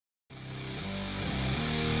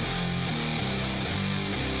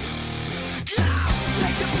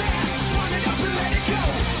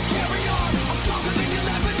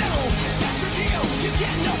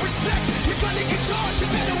no respect. You're gonna get charged, you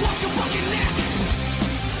better watch your fucking neck.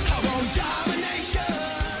 I want domination.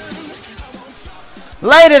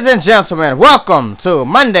 Ladies and gentlemen, welcome to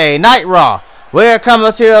Monday Night Raw. We're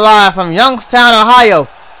coming to you live from Youngstown, Ohio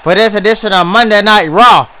for this edition of Monday Night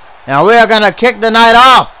Raw. And we're gonna kick the night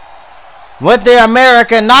off with the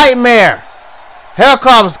American Nightmare. Here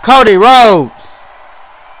comes Cody Rhodes.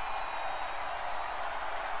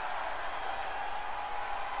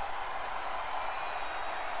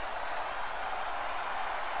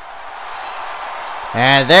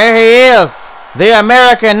 And there he is. The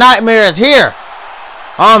American Nightmare is here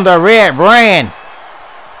on the red brand.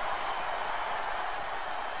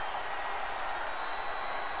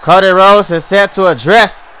 Cody Rhodes is set to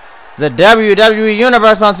address the WWE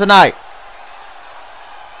Universe on tonight.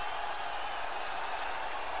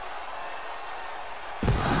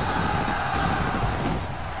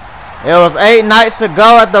 It was 8 nights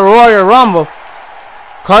ago at the Royal Rumble.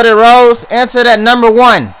 Cody Rhodes entered at number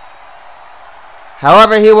 1.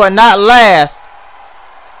 However, he would not last,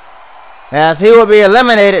 as he will be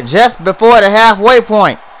eliminated just before the halfway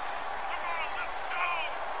point.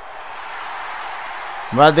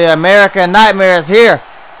 But the American Nightmare is here.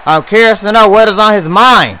 I'm curious to know what is on his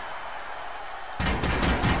mind.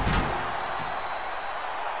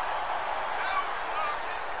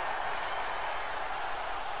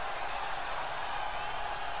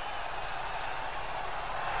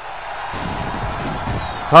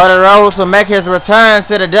 Cody Rhodes will make his return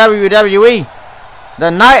to the WWE the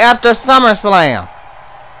night after SummerSlam,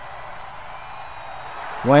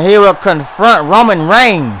 when he will confront Roman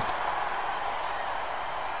Reigns.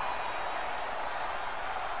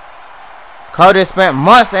 Cody spent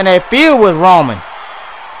months in a feud with Roman.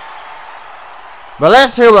 But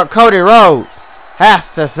let's hear what Cody Rhodes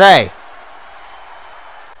has to say.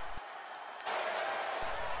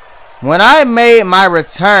 When I made my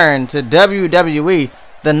return to WWE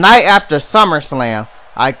the night after SummerSlam,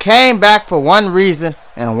 I came back for one reason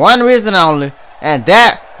and one reason only, and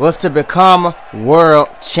that was to become world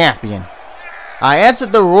champion. I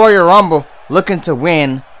entered the Royal Rumble looking to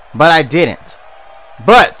win, but I didn't.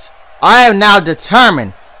 But I am now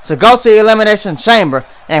determined to go to the Elimination Chamber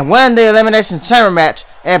and win the Elimination Chamber match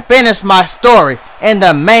and finish my story in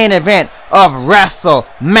the main event of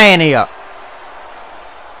WrestleMania.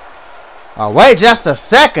 Oh, wait just a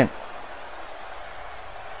second.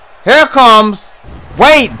 Here comes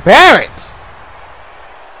Wade Barrett.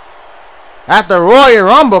 At the Royal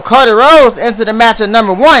Rumble, Cody Rhodes entered the match at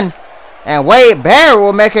number 1, and Wade Barrett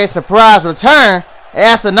will make a surprise return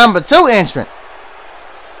as the number 2 entrant.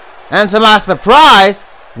 And to my surprise,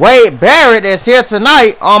 Wade Barrett is here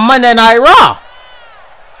tonight on Monday Night Raw.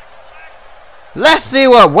 Let's see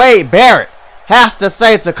what Wade Barrett has to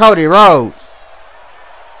say to Cody Rhodes.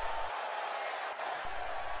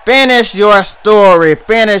 Finish your story.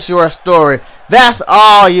 Finish your story. That's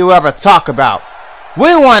all you ever talk about.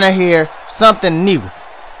 We want to hear something new.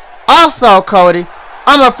 Also, Cody,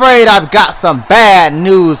 I'm afraid I've got some bad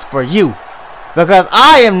news for you, because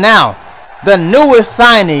I am now the newest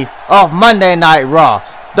signee of Monday Night Raw.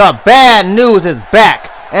 The bad news is back,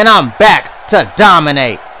 and I'm back to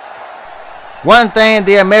dominate. One thing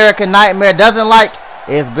the American Nightmare doesn't like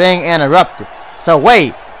is being interrupted. So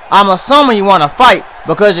wait, I'm assuming you want to fight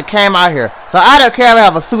because you came out here. So I don't care if I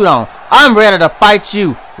have a suit on. I'm ready to fight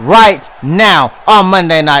you right now on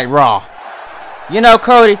Monday Night Raw. You know,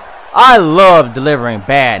 Cody, I love delivering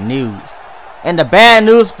bad news. And the bad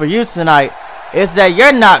news for you tonight is that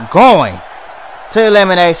you're not going to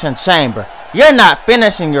Elimination Chamber. You're not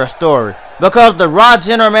finishing your story, because the Raw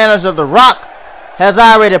General Manager of The Rock has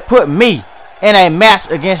already put me in a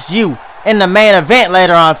match against you in the main event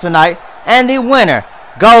later on tonight, and the winner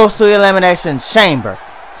goes to Elimination Chamber.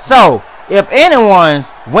 So, if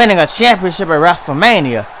anyone's winning a championship at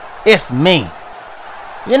WrestleMania, it's me.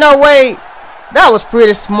 You know, Wade, that was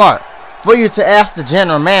pretty smart for you to ask the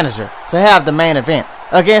general manager to have the main event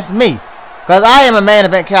against me, because I am a main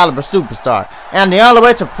event caliber superstar, and the only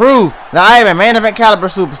way to prove that I am a main event caliber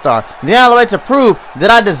superstar, the only way to prove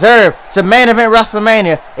that I deserve to main event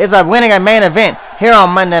WrestleMania is by winning a main event here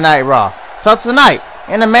on Monday Night Raw. So tonight,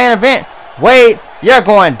 in the main event, Wade, you're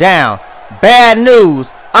going down. Bad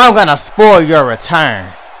news, I'm gonna spoil your return.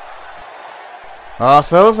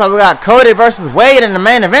 Also, so we got Cody versus Wade in the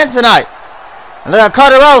main event tonight. And look at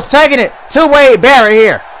Cody Rhodes taking it to Wade Barrett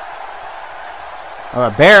here.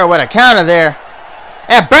 Barrett with a counter there.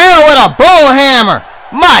 And Barrett with a bullhammer.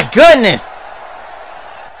 My goodness.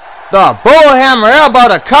 The bullhammer elbow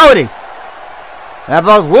to Cody. Now,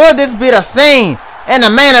 folks, will this be the scene in the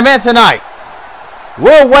main event tonight?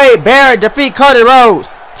 Will Wade Barrett defeat Cody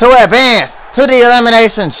Rhodes to advance to the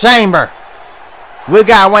Elimination Chamber. We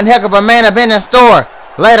got one heck of a main event in store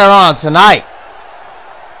later on tonight.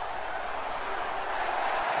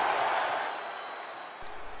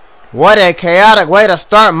 What a chaotic way to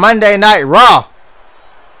start Monday Night Raw,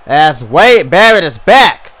 as Wade Barrett is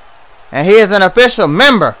back, and he is an official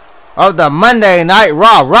member of the Monday Night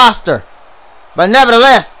Raw roster. But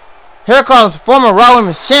nevertheless, here comes former Raw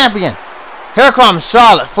Women's Champion. Here comes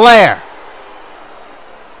Charlotte Flair.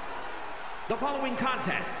 The following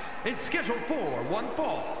contest is scheduled for one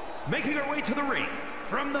fall. Making her way to the ring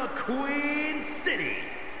from the Queen City,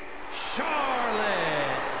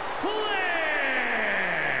 Charlotte Flair.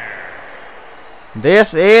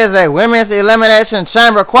 This is a Women's Elimination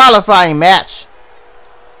Chamber qualifying match,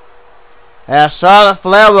 as Charlotte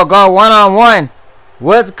Flair will go one-on-one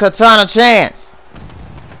with Katana Chance.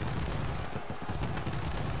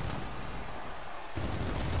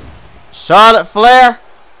 Charlotte Flair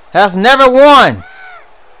has never won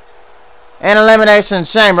an Elimination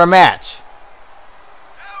Chamber match.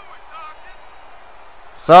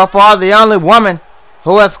 So far, the only woman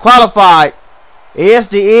who has qualified is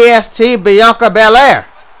the EST Bianca Belair.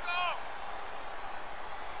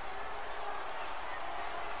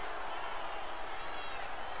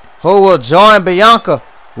 Who will join Bianca?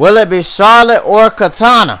 Will it be Charlotte or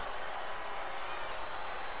Katana?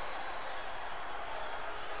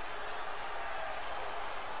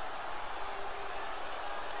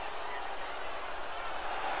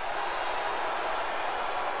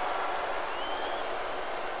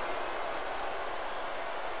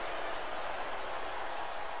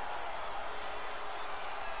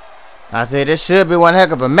 I say this should be one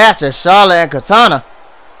heck of a match, as Charlotte and Katana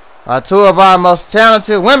are two of our most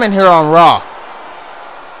talented women here on Raw.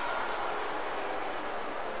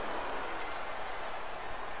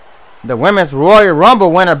 The Women's Royal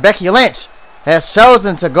Rumble winner Becky Lynch has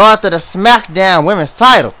chosen to go after the SmackDown Women's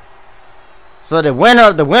title. So the winner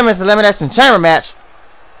of the Women's Elimination Chamber match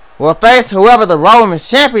will face whoever the Raw Women's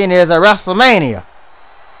Champion is at WrestleMania.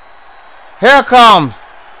 Here comes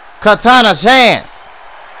Katana Chance.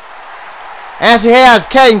 And she has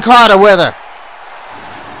Kayden Carter with her.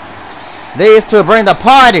 These two bring the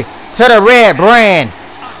party to the red brand.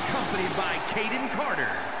 Accompanied by Kayden Carter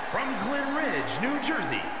from Glen Ridge, New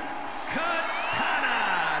Jersey,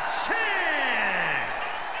 Katana Chance.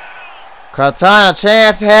 Katana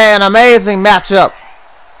Chance had an amazing matchup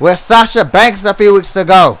with Sasha Banks a few weeks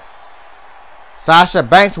ago. Sasha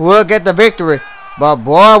Banks will get the victory, but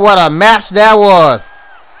boy, what a match that was.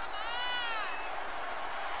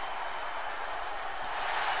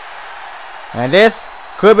 And this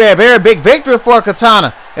could be a very big victory for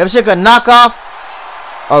Katana if she could knock off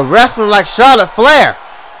a wrestler like Charlotte Flair,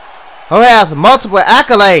 who has multiple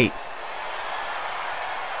accolades.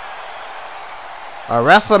 A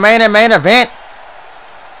WrestleMania main event,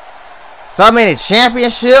 so many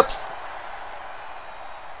championships.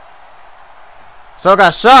 So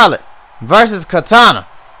got Charlotte versus Katana.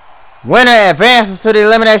 Winner advances to the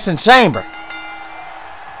Elimination Chamber.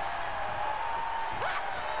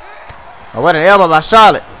 Oh, what an elbow by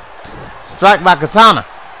Charlotte. Strike by Katana.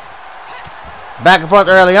 Back and forth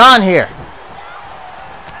early on here.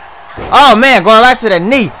 Oh man, going right to the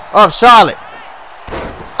knee of Charlotte.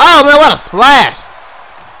 Oh man, what a splash.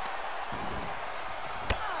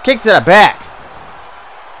 Kick to the back.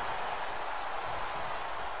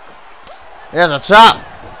 There's a chop.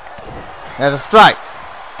 There's a strike.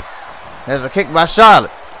 There's a kick by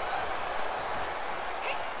Charlotte.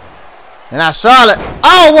 And now Charlotte.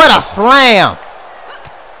 Oh, what a slam.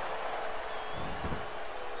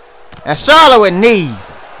 And Charlotte with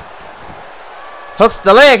knees. Hooks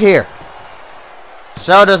the leg here.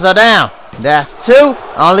 Shoulders are down. That's two.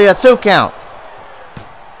 Only a 2 count.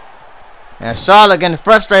 And Charlotte getting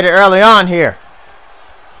frustrated early on here.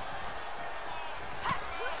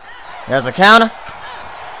 There's a counter.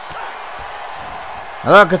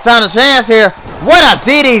 Look, Katana Chance here. What a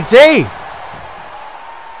DDT.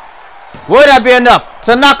 Would that be enough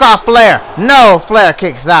to knock off Flair? No, Flair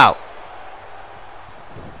kicks out.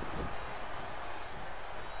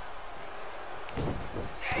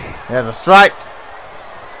 There's a strike.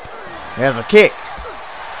 There's a kick.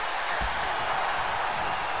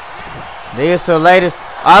 These two ladies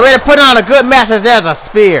already putting on a good match as there's a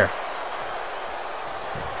spear.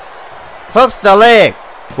 Hooks the leg.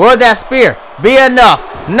 Would that spear be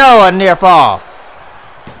enough? No, a near fall.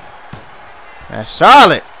 And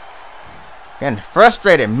Charlotte getting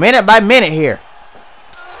frustrated minute by minute here.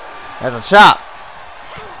 There's a chop.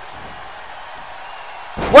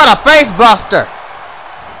 What a face buster.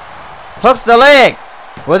 Hooks the leg.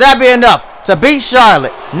 Will that be enough to beat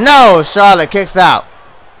Charlotte? No, Charlotte kicks out.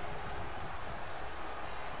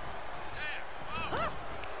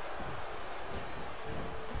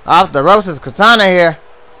 Off the ropes is Katana here.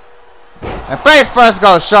 And face first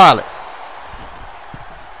goes Charlotte.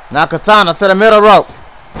 Now Katana to the middle rope.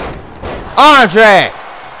 Arm drag.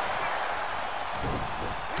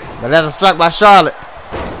 But there's a strike by Charlotte.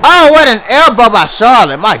 Oh, what an elbow by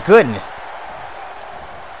Charlotte. My goodness.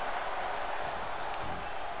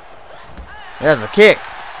 There's a kick.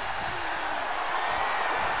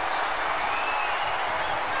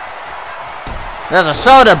 There's a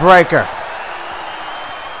shoulder breaker.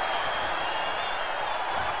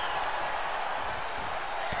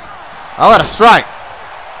 Oh, what a strike.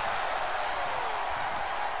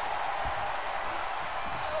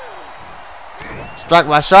 Strike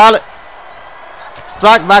by Charlotte.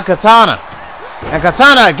 Strike by Katana. And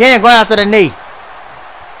Katana again going after the knee.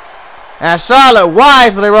 And Charlotte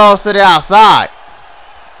wisely rolls to the outside.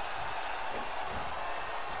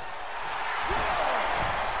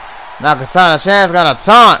 Now Katana Chan's gonna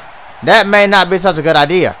taunt. That may not be such a good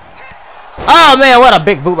idea. Oh man, what a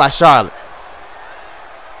big boot by Charlotte.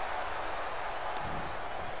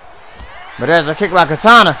 But there's a kick by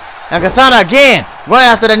Katana. And Katana again going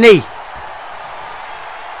after the knee.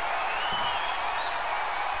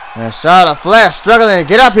 And Charlotte Flair struggling to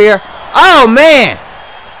get up here. Oh man!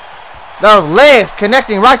 Those legs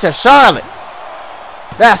connecting right to Charlotte.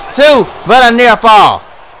 That's two, but a near fall.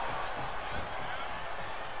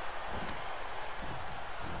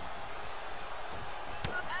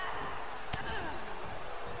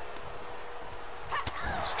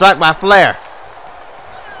 Strike by Flair.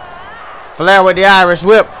 Flair with the Irish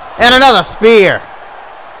whip. And another spear.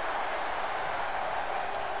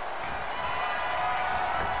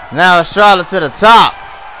 Now it's Charlotte to the top.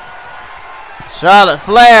 Charlotte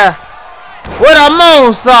Flair with a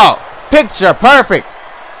moonsault. Picture perfect.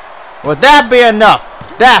 Would that be enough?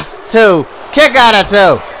 That's two. Kick out of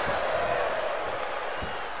two.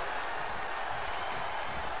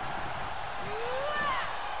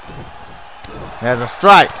 There's a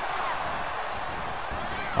strike.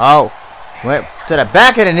 Oh. Went to the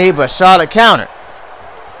back of the knee, but Charlotte countered.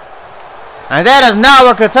 And that is not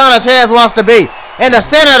where Katana Chance wants to be. In the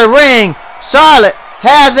center of the ring, Charlotte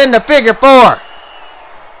has in the figure four.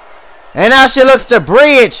 And now she looks to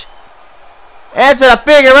bridge into the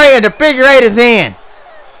figure eight, and the figure eight is in.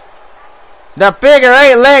 The figure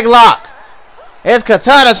eight leg lock. Is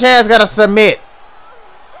Katana Chance gonna submit?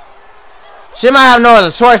 She might have no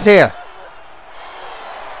other choice here.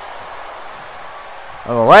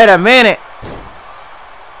 Oh, wait a minute.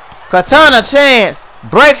 Katana Chance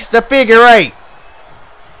breaks the figure eight.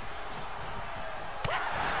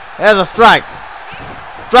 There's a strike.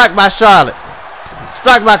 Strike by Charlotte.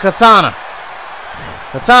 Strike by Katana.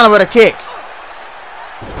 Katana with a kick.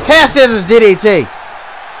 Hair scissors DDT.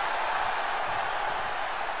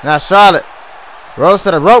 Now Charlotte rose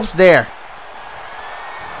to the ropes there.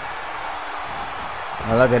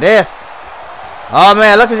 Oh, look at this. Oh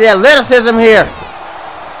man, look at the athleticism here.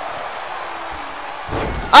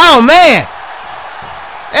 Oh man!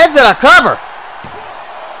 Into the cover.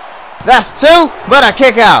 That's two, but a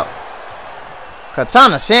kick out.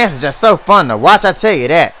 Katana Chance is just so fun to watch, I tell you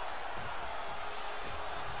that.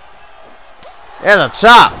 There's a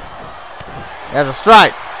chop. There's a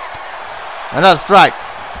strike. Another strike.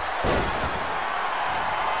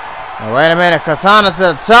 Now wait a minute, Katana to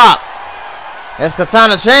the top. It's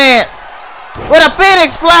Katana Chance with a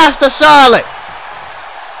Phoenix Splash to Charlotte.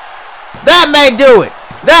 That may do it.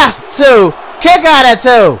 That's two. Kick out at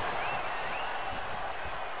two.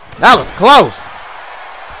 That was close.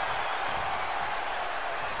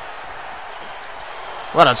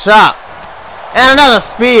 What a chop. And another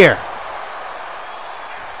spear.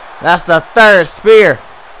 That's the third spear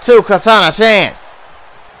to Katana Chance.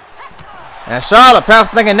 And Charlotte perhaps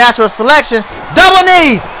thinking natural selection. Double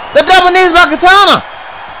knees. The double knees by Katana.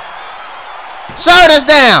 Shoulders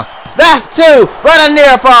down. That's two. But a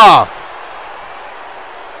near fall.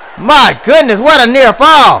 My goodness, what a near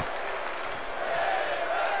fall.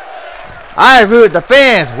 I agree with the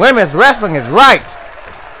fans. Women's wrestling is right.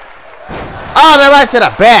 Oh, they're right to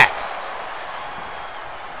the back.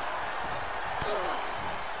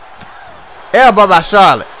 Elbow by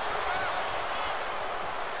Charlotte.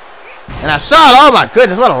 And now Charlotte, oh my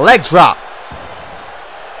goodness, what a leg drop.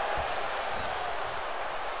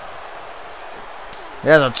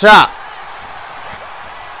 There's a chop.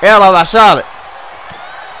 Elbow by Charlotte.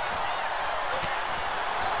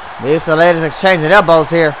 These two ladies exchanging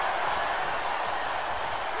elbows here.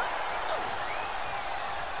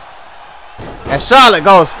 And Charlotte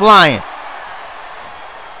goes flying.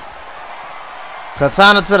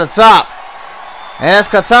 Katana to the top. And it's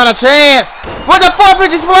Katana Chance with the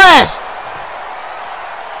 450 splash.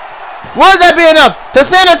 Would that be enough to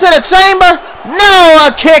send it to the chamber? No,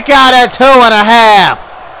 a kick out at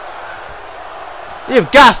 2.5.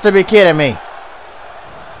 You've got to be kidding me.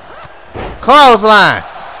 Clothesline.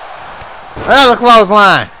 Another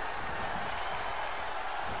clothesline.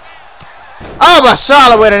 Oh, by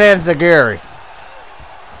Charlotte with an enziguri.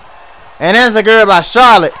 An enziguri by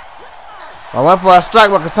Charlotte. I went for a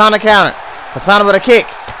strike with Katana counter. Katana with a kick.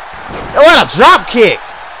 What a drop kick.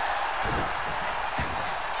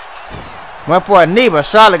 Went for a knee, but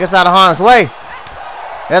Charlotte gets out of harm's way.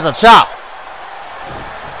 There's a chop.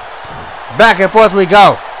 Back and forth we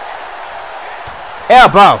go.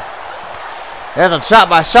 Elbow. There's a chop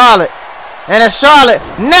by Charlotte. And it's Charlotte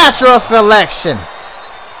natural selection.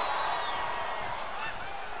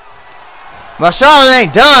 But Charlotte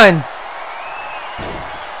ain't done.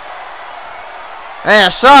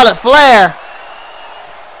 And Charlotte Flair,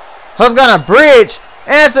 who's gonna bridge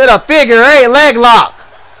into the figure 8 leg lock.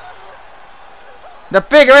 The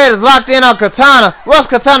figure 8 is locked in on Katana. What's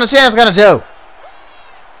Katana Chance gonna do?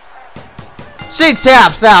 She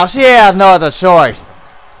taps out. She has no other choice.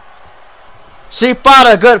 She fought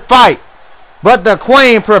a good fight, but the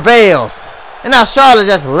queen prevails. And now Charlotte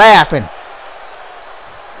just laughing.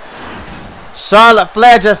 Charlotte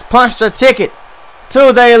Flair just punched her ticket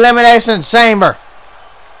to the Elimination Chamber.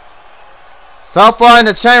 So far in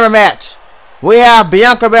the chamber match, we have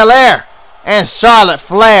Bianca Belair and Charlotte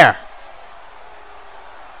Flair.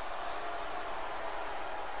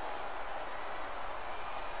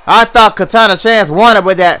 I thought Katana Chance won it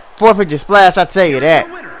with that 450 splash, I tell you that.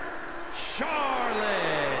 Winner,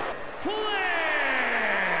 Charlotte Flair.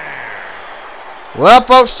 Well,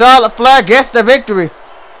 folks, Charlotte Flair gets the victory.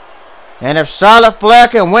 And if Charlotte Flair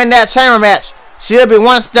can win that chamber match, she'll be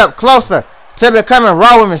one step closer to becoming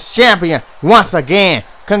Raw Women's Champion once again.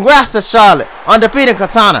 Congrats to Charlotte on defeating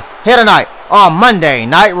Katana here tonight on Monday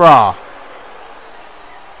Night Raw.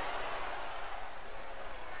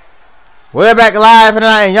 We're back live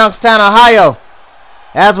tonight in Youngstown, Ohio,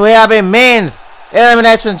 as we have a men's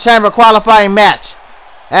Elimination Chamber qualifying match.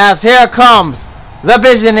 As here comes the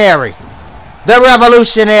visionary, the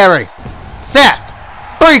revolutionary, Seth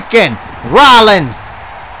freaking Rollins.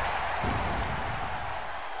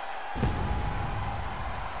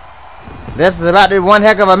 This is about to be one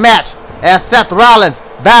heck of a match as Seth Rollins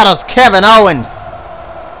battles Kevin Owens.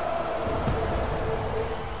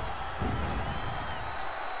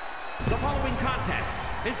 The following contest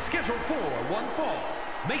is scheduled for one fall.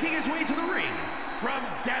 Making his way to the ring from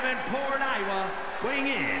Davenport, Iowa, weighing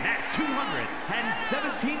in at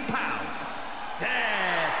 217 pounds,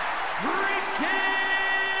 Seth freaking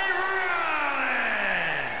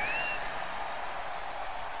Rollins.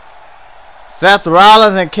 Seth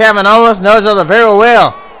Rollins and Kevin Owens know each other very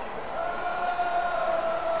well.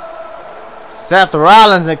 Seth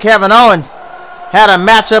Rollins and Kevin Owens had a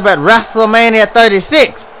matchup at WrestleMania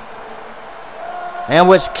 36. In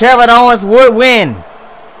which Kevin Owens would win.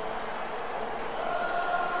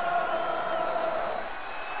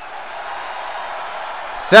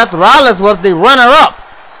 Seth Rollins was the runner-up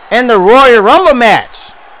in the Royal Rumble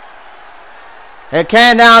match. It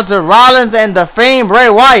came down to Rollins and The Fiend Bray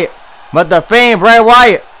Wyatt, but The Fiend Bray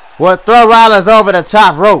Wyatt would throw Rollins over the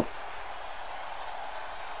top rope.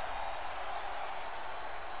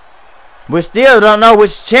 We still don't know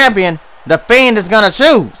which champion The Fiend is going to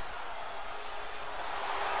choose.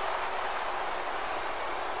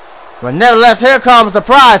 But nevertheless, here comes the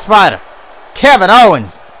prize fighter, Kevin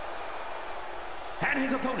Owens. And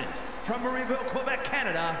his opponent from Marieville, Quebec,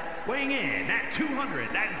 Canada, weighing in at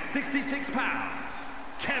 266 pounds,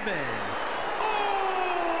 Kevin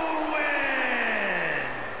Owens.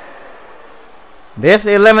 This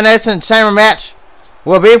Elimination Chamber match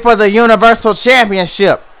will be for the Universal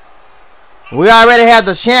Championship. We already have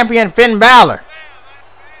the champion Finn Balor,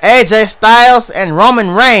 AJ Styles, and Roman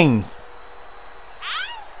Reigns.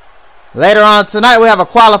 Later on tonight, we have a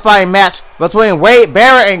qualifying match between Wade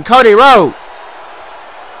Barrett and Cody Rhodes.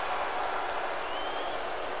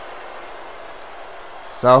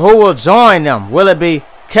 So who will join them? Will it be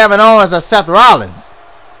Kevin Owens or Seth Rollins?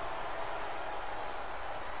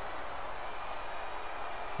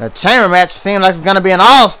 The chamber match seems like it's going to be an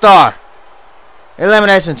all-star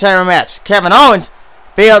Elimination Chamber match. Kevin Owens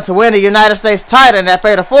failed to win the United States title in that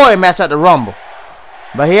Fatal 4-Way match at the Rumble.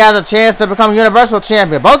 But he has a chance to become Universal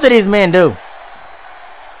Champion. Both of these men do.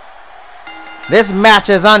 This match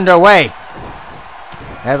is underway.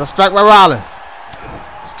 There's a strike by Rollins.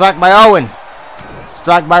 Strike by Owens.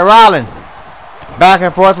 Strike by Rollins. Back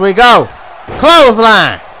and forth we go.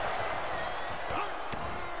 Clothesline.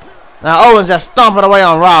 Now Owens just stomping away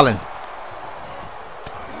on Rollins.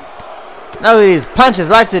 Look at these punches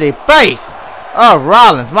right to the face. Oh,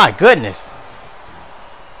 Rollins, my goodness.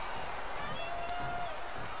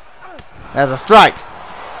 There's a strike.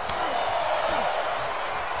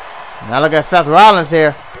 Now look at Seth Rollins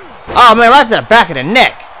here. Oh, man, right to the back of the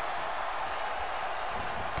neck.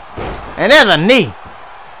 And there's a knee.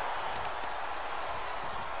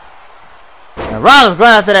 And Rollins going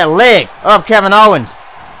after that leg of Kevin Owens.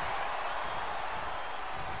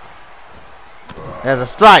 There's a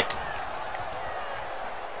strike.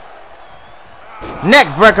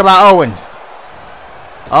 Neck breaker by Owens.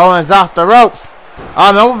 Owens off the ropes.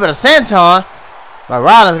 Oh, man, over the senton. But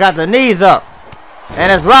Rollins got the knees up.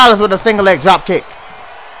 And it's Rollins with a single leg drop kick.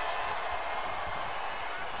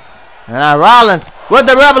 And now Rollins with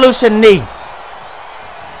the Revolution knee.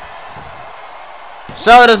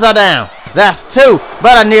 Shoulders are down. That's 2,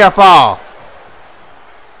 but a near fall.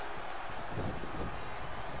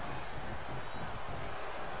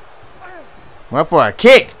 Went for a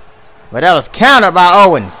kick, but that was countered by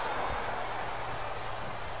Owens.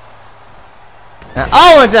 And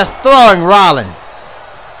Owens just throwing Rollins.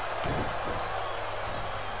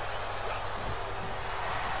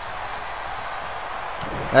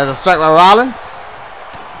 There's a strike by Rollins.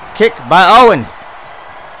 Kick by Owens.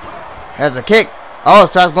 There's a kick.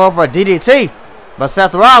 Owens tries going for a DDT, but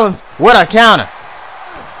Seth Rollins with a counter.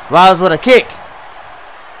 Rollins with a kick.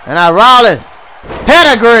 And now Rollins.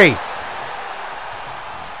 Pedigree.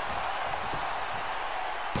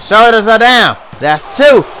 Shoulders are down. That's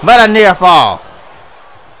 2, but a near fall.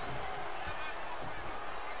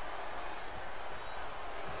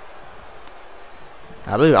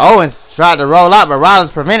 I believe Owens tried to roll out, but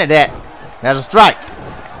Rollins prevented that. There's a strike.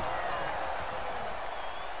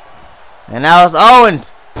 And now it's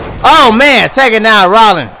Owens. Oh, man, taking down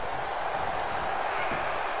Rollins.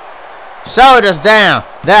 Shoulders down.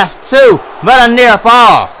 That's 2, but a near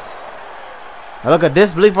fall. Now look at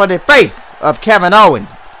disbelief on the face of Kevin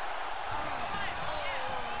Owens.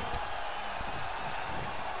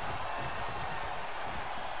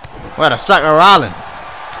 What a strike by Rollins.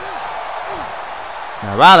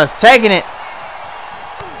 Now Rollins taking it.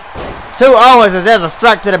 2 Owens as there's a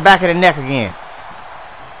strike to the back of the neck again.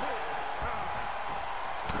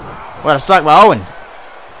 What a strike by Owens.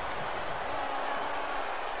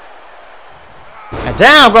 And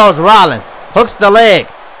down goes Rollins. Hooks the leg.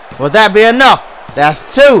 Will that be enough? That's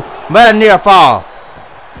 2, but a near fall.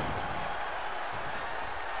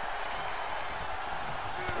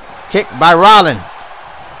 Kick by Rollins.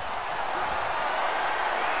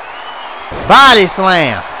 Body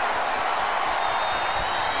slam.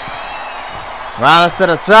 Rollins to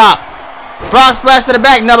the top. Frog splash to the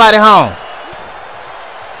back. Nobody home.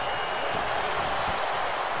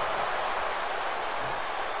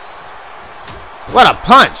 What a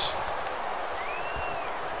punch.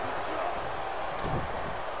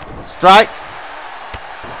 Strike.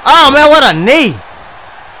 Oh, man, what a knee.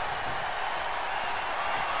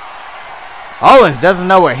 Owens doesn't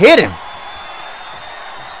know what hit him.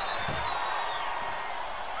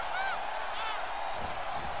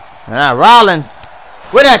 And now Rollins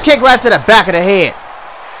with that kick right to the back of the head.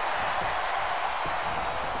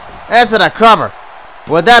 And to the cover.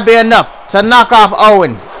 Would that be enough to knock off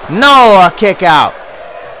Owens? No, a kick out.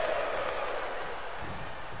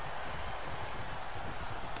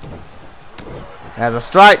 There's a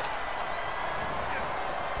strike.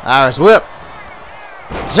 Irish whip.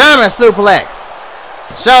 German suplex.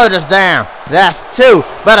 Shoulders down. That's 2,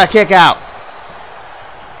 but a kick out.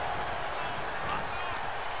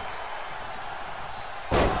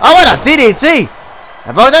 Oh, what a DDT.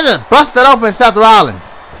 And boy, that just busted open Seth Rollins.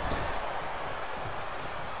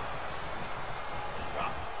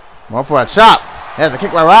 One for a chop. There's a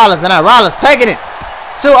kick by Rollins, and now Rollins taking it.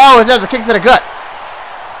 2 Owens, there's a kick to the gut.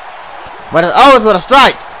 But it's Owens with a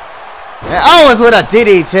strike. And Owens with a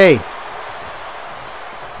DDT.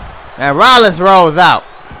 And Rollins rolls out.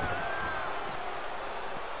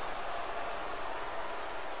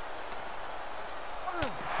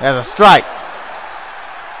 There's a strike.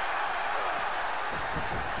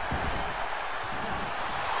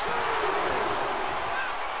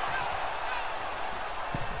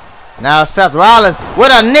 Now Seth Rollins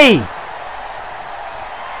with a knee.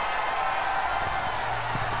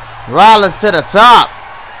 Rollins to the top.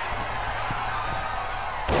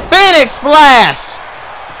 Phoenix splash.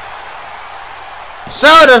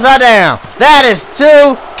 Shoulders are down. That is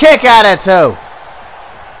 2. Kick out at 2.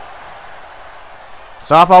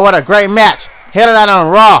 So far, what a great match. Hit it out on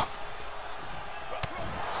Raw.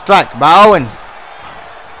 Strike by Owens.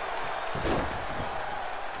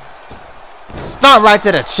 Stomp right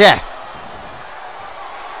to the chest.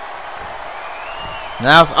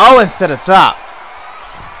 Now it's Owens to the top.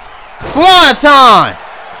 Swanton.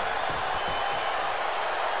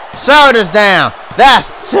 Shoulders down.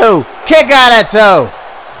 That's 2. Kick out at 2.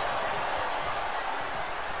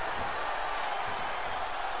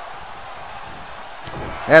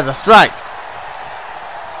 There's a strike.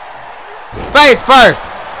 Face first.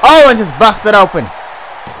 Owens is busted open.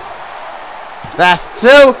 That's 2.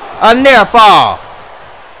 A near fall.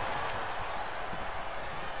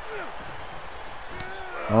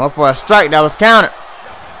 Went for a strike that was countered.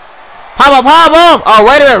 Pop bomb. Oh,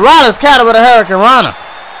 wait a minute. Rollins countered with a Hurricane Rana.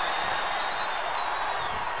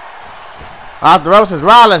 Off the ropes is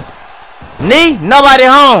Rollins. Knee. Nobody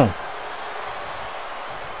home.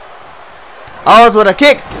 Owens with a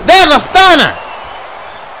kick. There's a stunner.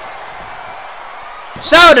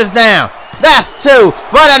 Shoulders down. That's 2.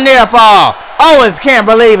 But a near fall. Owens can't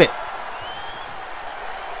believe it.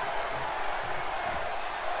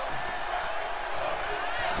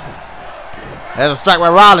 There's a strike by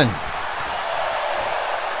Rollins.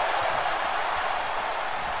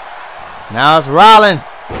 Now it's Rollins.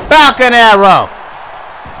 Falcon Arrow.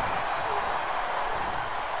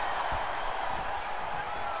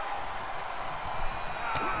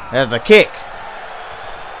 There's a kick.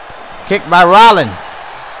 Kick by Rollins.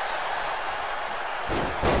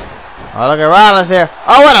 Oh, look at Rollins here.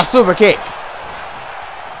 Oh, what a super kick.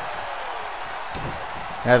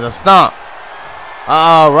 There's a stomp.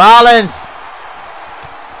 Uh-oh, Rollins.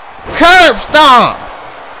 Curb stomp.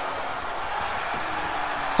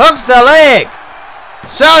 Hooks the leg.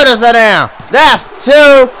 Shoulders are down. That's 2.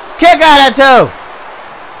 Kick out at 2.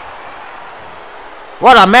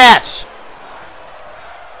 What a match.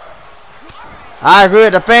 I agree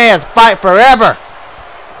with the fans. Fight forever.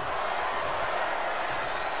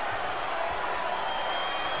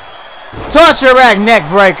 Torture rack neck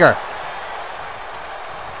breaker.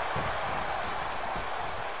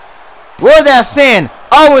 Will that send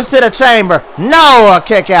Owens to the chamber? No, a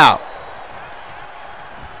kick out.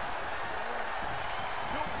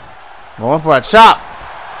 Going for a chop.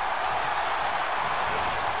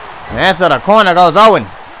 And to the corner goes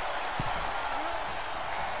Owens.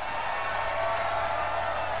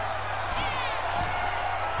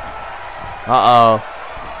 Uh-oh.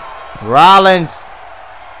 Rollins.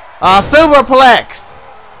 A superplex.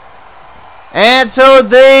 And to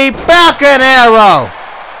the Falcon Arrow.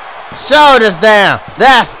 Shoulders down.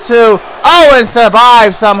 That's 2. Owens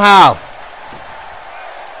survives somehow.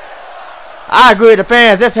 I agree with the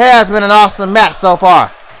fans. This has been an awesome match so far.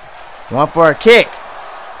 One for a kick.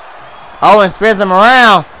 Owens spins him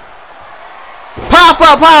around.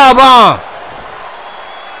 Pop-up powerbomb.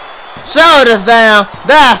 Shoulders down.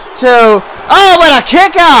 That's 2. Oh, what a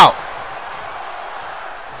kick out.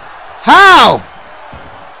 How?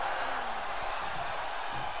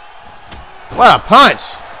 What a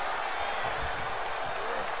punch.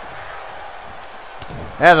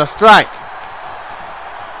 There's a strike.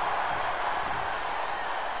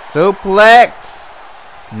 Suplex.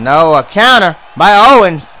 No, a counter by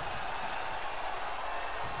Owens.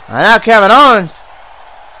 And now Kevin Owens.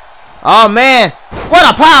 Oh, man. What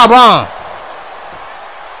a powerbomb.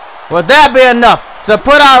 Would that be enough to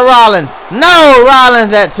put out Rollins? No,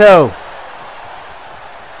 Rollins at 2.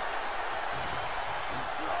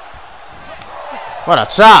 What a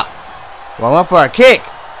chop. Well, went for a kick.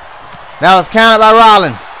 That was counted by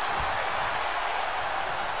Rollins.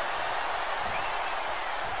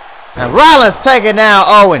 And Rollins taking down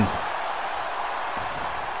Owens.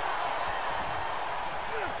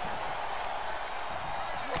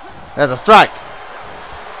 There's a strike.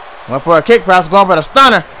 Went for a kick, perhaps going for the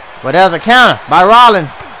stunner. But there's a counter by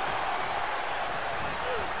Rollins.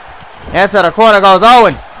 And to the corner goes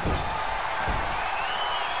Owens.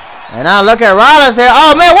 And now look at Rollins here.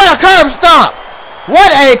 Oh, man, what a curb stomp.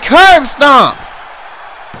 What a curb stomp.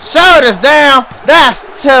 Shoulders down. That's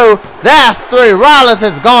 2. That's 3. Rollins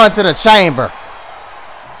is going to the chamber.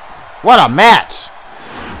 What a match.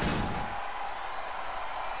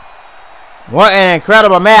 What an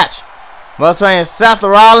incredible match between Seth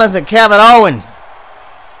Rollins and Kevin Owens.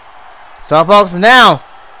 So, folks, now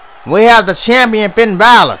we have the champion Finn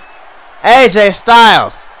Balor, AJ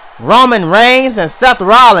Styles, Roman Reigns, and Seth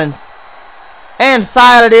Rollins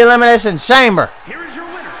inside of the Elimination Chamber. Here is your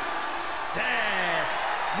winner, Seth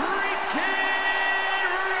freaking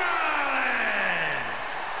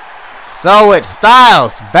Rollins. So it's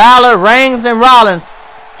Styles, Balor, Reigns, and Rollins.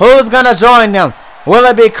 Who's going to join them? Will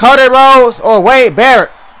it be Cody Rhodes or Wade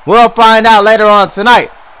Barrett? We'll find out later on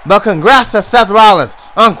tonight. But congrats to Seth Rollins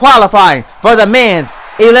on qualifying for the men's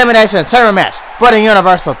Elimination Chamber match for the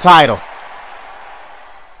Universal title.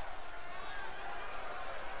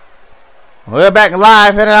 We're back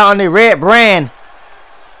live here on the red brand.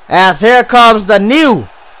 As here comes the new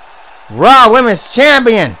Raw Women's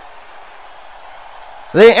Champion,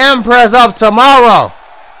 the Empress of Tomorrow.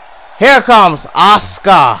 Here comes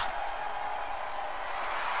Asuka.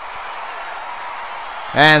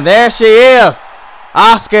 And there she is.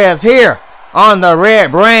 Asuka is here on the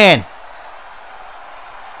red brand.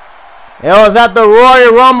 It was at the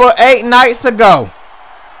Royal Rumble 8 nights ago.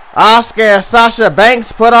 Asuka and Sasha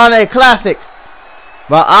Banks put on a classic,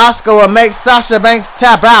 but Asuka will make Sasha Banks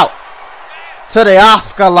tap out to the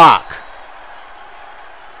Asuka lock.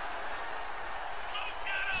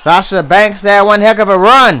 Sasha Banks had one heck of a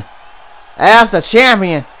run as the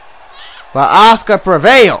champion, but Asuka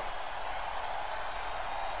prevailed.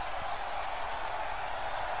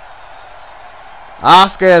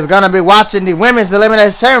 Asuka is going to be watching the Women's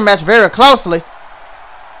Elimination Chamber match very closely,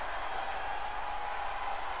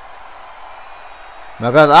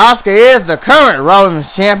 because Asuka is the current Raw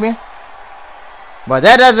Women's Champion. But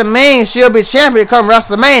that doesn't mean she'll be champion come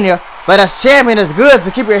WrestleMania. But as champion, it's good to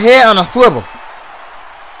keep your head on a swivel.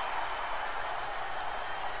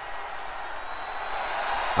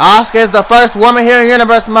 Asuka is the first woman here in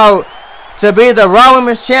Universe Mode to be the Raw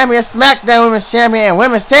Women's Champion, SmackDown Women's Champion, and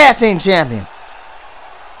Women's Tag Team Champion.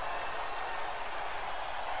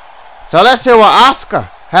 So let's hear what Asuka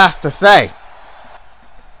has to say.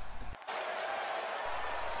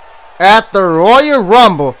 At the Royal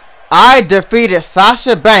Rumble, I defeated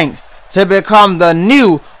Sasha Banks to become the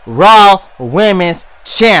new Raw Women's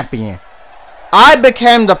Champion. I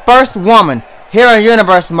became the first woman here in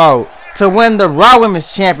Universe Mode to win the Raw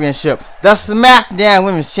Women's Championship, the SmackDown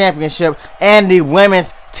Women's Championship, and the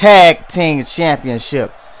Women's Tag Team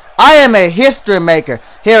Championship. I am a history maker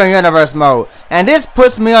here in Universe Mode, and this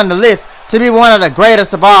puts me on the list to be one of the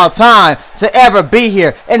greatest of all time to ever be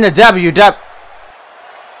here in the WWE.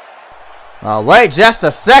 Wait just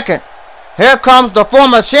a second. Here comes the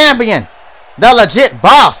former champion, the legit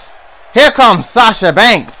boss. Here comes Sasha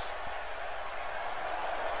Banks.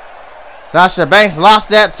 Sasha Banks lost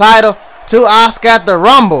that title to Asuka at the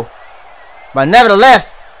Rumble. But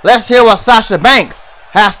nevertheless, let's hear what Sasha Banks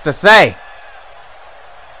has to say.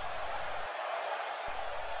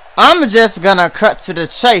 I'm just gonna cut to the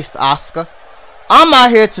chase, Asuka. I'm out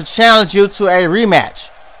here to challenge you to a rematch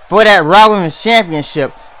for that Raw Women's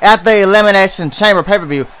Championship at the Elimination Chamber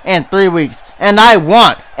PPV in 3 weeks. And I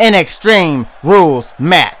want an Extreme Rules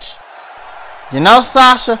match. You know,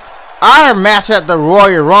 Sasha, our match at the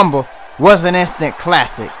Royal Rumble was an instant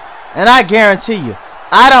classic. And I guarantee you,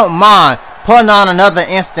 I don't mind putting on another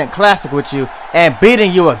instant classic with you and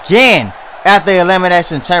beating you again at the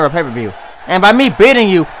Elimination Chamber pay-per-view. And by me beating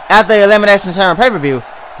you at the Elimination Chamber pay-per-view,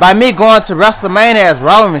 by me going to WrestleMania as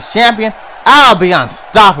Raw Women's Champion, I'll be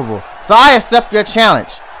unstoppable. So I accept your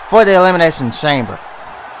challenge for the Elimination Chamber.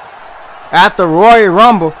 At the Royal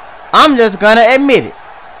Rumble, I'm just gonna admit it.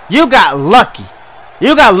 You got lucky.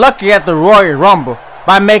 You got lucky at the Royal Rumble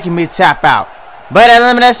by making me tap out. But at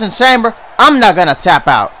Elimination Chamber, I'm not gonna tap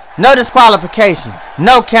out. No disqualifications,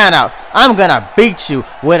 no countouts. I'm gonna beat you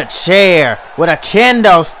with a chair, with a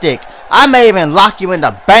kendo stick. I may even lock you in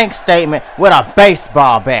the bank statement with a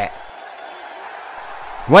baseball bat.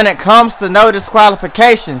 When it comes to no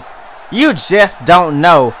disqualifications, you just don't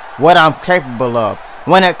know what I'm capable of.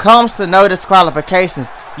 When it comes to no disqualifications,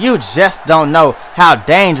 you just don't know how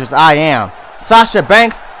dangerous I am. Sasha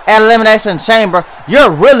Banks, at Elimination Chamber,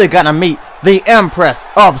 you're really gonna meet the Empress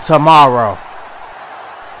of Tomorrow.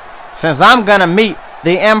 Since I'm gonna meet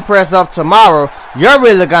the Empress of Tomorrow, you're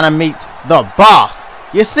really gonna meet the boss.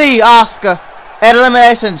 You see, Asuka, at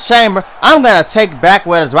Elimination Chamber, I'm gonna take back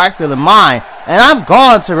what is rightfully mine, and I'm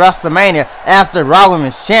going to WrestleMania as the Raw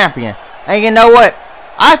Women's Champion. And you know what?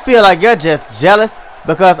 I feel like you're just jealous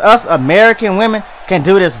because us American women can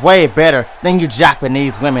do this way better than you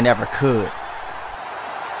Japanese women ever could.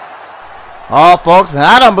 Oh, folks, and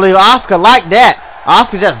I don't believe Asuka like that.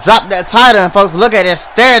 Asuka just dropped that title, and folks, look at this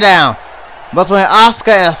stare down between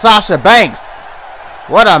Asuka and Sasha Banks.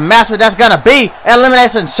 What a match that's gonna be at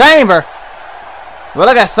Elimination Chamber. But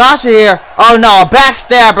look at Sasha here. Oh no, a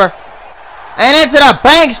backstabber. And into the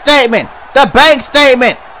bank statement. The bank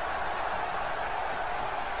statement.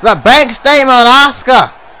 The bank statement on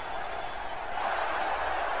Asuka.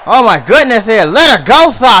 Oh my goodness here. Let her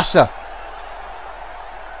go, Sasha.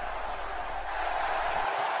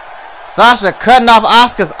 Sasha cutting off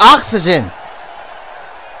Asuka's oxygen.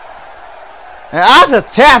 And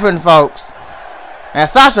Asuka's tapping, folks. And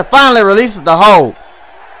Sasha finally releases the hold.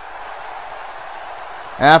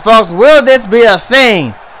 And folks, will this be a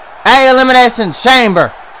scene at Elimination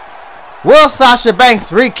Chamber? Will Sasha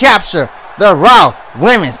Banks recapture the Raw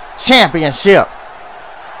Women's Championship.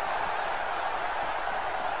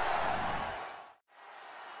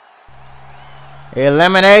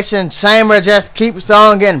 Elimination Chamber just keeps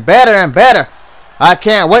on getting better and better. I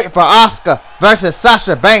can't wait for Asuka versus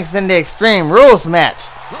Sasha Banks in the Extreme Rules match.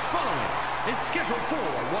 The following is scheduled for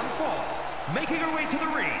one fall. Making her way to the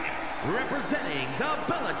ring, representing the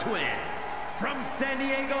Bella Twins from San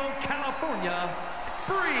Diego, California,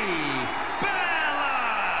 Brie Bella.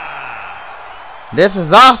 This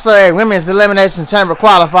is also a Women's Elimination Chamber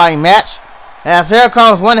qualifying match, as here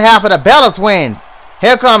comes one half of the Bella Twins.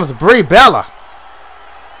 Here comes Brie Bella.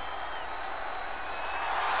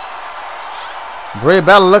 Brie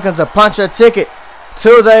Bella looking to punch her ticket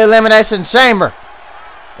to the Elimination Chamber.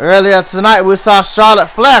 Earlier tonight we saw Charlotte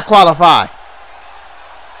Flair qualify.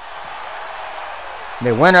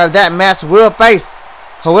 The winner of that match will face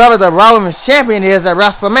whoever the Raw Women's Champion is at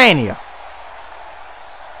WrestleMania.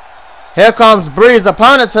 Here comes Brie's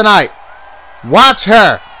opponent tonight. Watch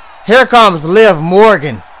her. Here comes Liv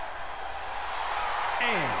Morgan.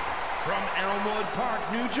 And from Elmwood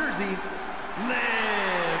Park, New Jersey, Liv Morgan.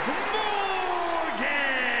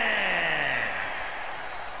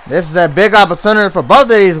 This is a big opportunity for both of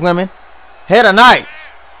these women here tonight.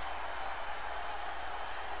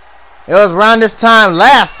 It was around this time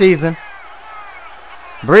last season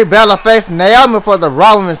Brie Bella faced Naomi for the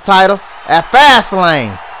Raw Women's title at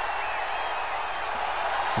Fastlane.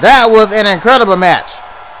 That was an incredible match.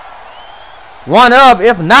 One of,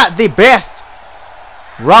 if not the best,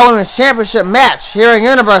 Raw Women's Championship match here in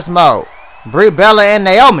Universe Mode. Brie Bella and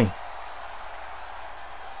Naomi.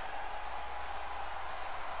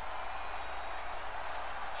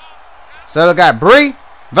 So we got Brie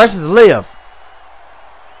versus Liv.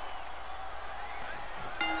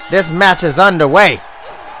 This match is underway.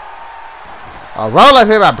 A roll up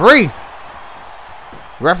here by Brie.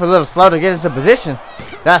 Referee a little slow to get into position.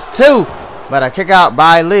 That's two, but a kick out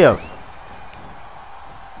by Liv.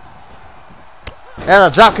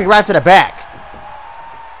 There's a drop kick right to the back.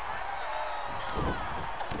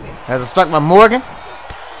 There's a struck by Morgan.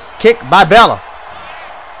 Kick by Bella.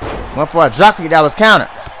 Went for a drop kick that was countered.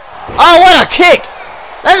 Oh, what a kick!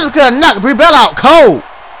 That just could have knocked Brie Bella out cold.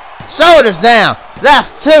 Shoulders down.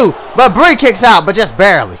 That's two, but Brie kicks out, but just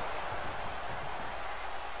barely.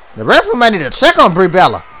 The referee might need to check on Brie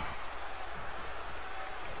Bella.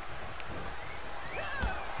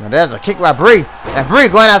 Now there's a kick by Brie, and Brie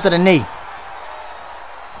going after the knee.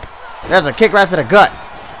 There's a kick right to the gut.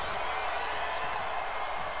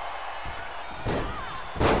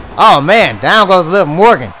 Oh man, down goes Liv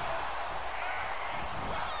Morgan.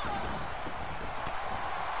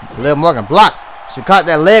 Liv Morgan blocked. She caught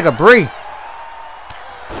that leg of Brie.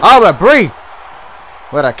 Oh, but Brie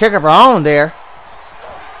with a kick of her own there.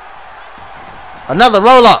 Another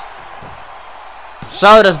roll up.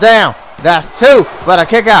 Shoulders down. That's two, but a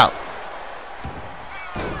kick out.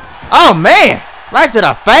 Oh man, right to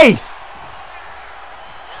the face.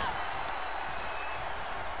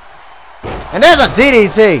 And there's a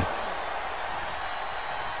DDT.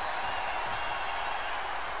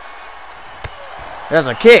 There's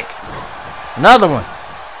a kick. Another one.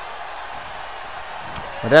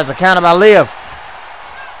 But there's a counter by Liv.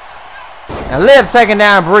 And Liv taking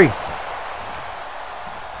down Brie.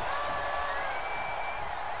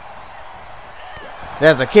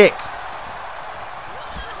 There's a kick.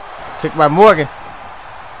 Kick by Morgan.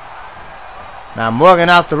 Now Morgan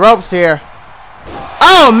off the ropes here.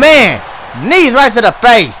 Oh man! Knees right to the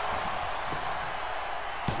face.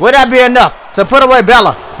 Would that be enough to put away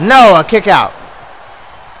Bella? No, a kick out.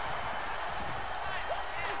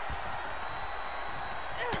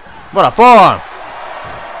 What a forearm.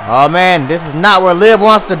 Oh man, this is not where Liv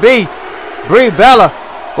wants to be. Brie Bella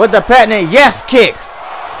with the patented yes kicks.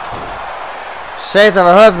 Shades of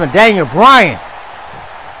her husband Daniel Bryan.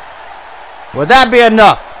 Would that be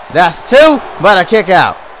enough? That's two, but a kick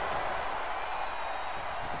out.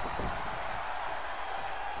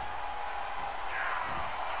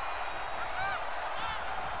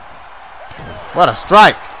 What a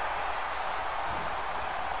strike.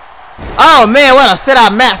 Oh man, what a sit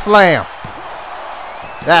out mat slam.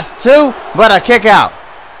 That's two, but a kick out.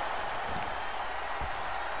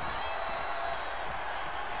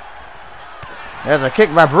 There's a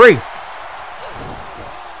kick by Brie.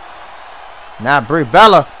 Now Brie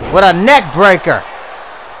Bella with a neck breaker.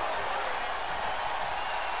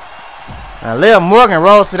 Now Liv Morgan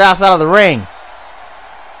rolls to the outside of the ring.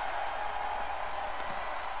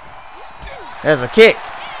 There's a kick.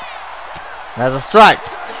 There's a strike.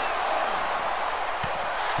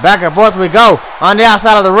 Back and forth we go on the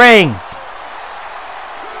outside of the ring.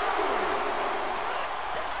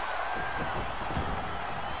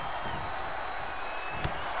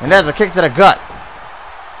 And there's a kick to the gut.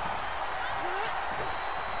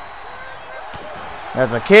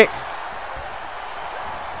 There's a kick.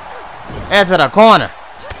 Into the corner.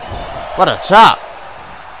 What a chop.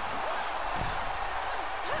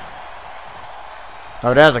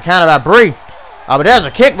 Oh, there's a counter by Bree. Oh, but there's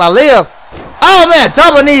a kick by Liv. Oh, man,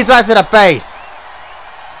 double knees right to the face.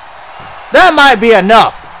 That might be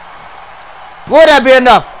enough. Would that be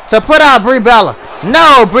enough to put out Brie Bella?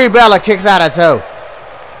 No, Brie Bella kicks out at 2.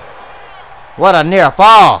 What a near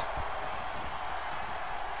fall.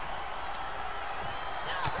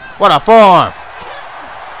 What a forearm.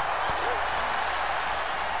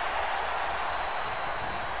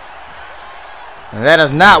 And that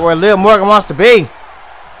is not where Liv Morgan wants to be.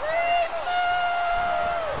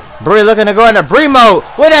 Brie looking to go into Brie mode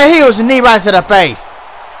with a huge knee right to the face.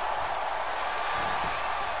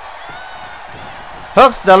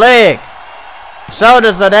 Hooks the leg.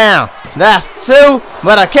 Shoulders are down. That's 2,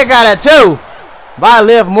 but a kick out at 2 by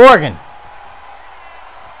Liv Morgan.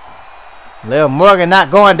 Liv Morgan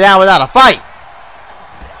not going down without a fight.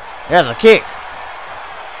 There's a kick.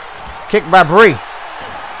 Kick by Brie.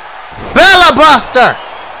 Bella Buster.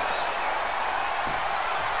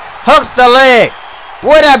 Hooks the leg.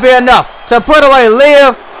 Would that be enough to put away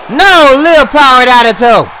Liv? No, Liv powered out at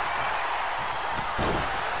 2.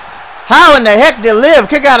 How in the heck did Liv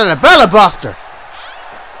kick out of the Bella Buster?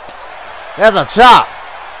 There's a chop.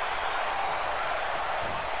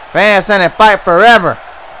 Fans saying they fight forever.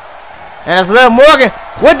 And it's Liv Morgan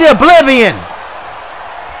with the Oblivion.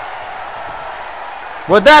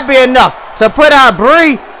 Would that be enough to put out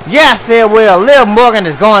Brie? Yes, it will. Liv Morgan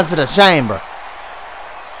is going to the chamber.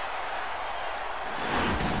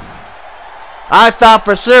 I thought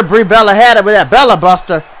for sure Brie Bella had it with that Bella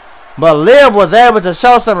Buster, but Liv was able to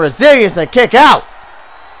show some resilience and kick out.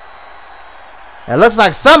 It looks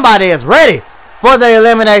like somebody is ready for the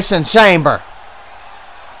Elimination Chamber.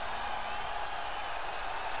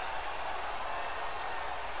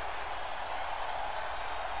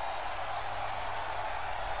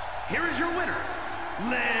 Here is your winner,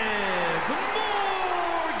 Liv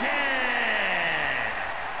Morgan.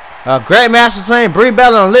 A great match between Brie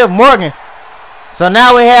Bella and Liv Morgan. So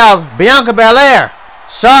now we have Bianca Belair,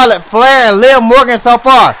 Charlotte Flair, and Liv Morgan so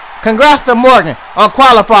far. Congrats to Morgan on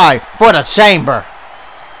qualifying for the Chamber.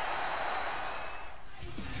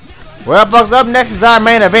 Well, folks, up next is our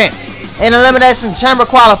main event. An Elimination Chamber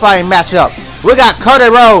qualifying matchup. We got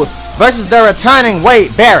Cody Rhodes versus the returning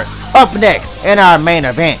Wade Barrett up next in our main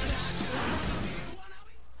event.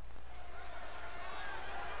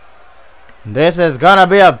 This is gonna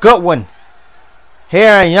be a good one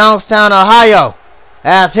here in Youngstown, Ohio,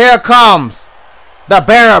 as here comes the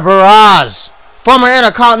Barrett Barrage, former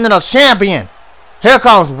Intercontinental Champion. Here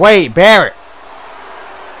comes Wade Barrett.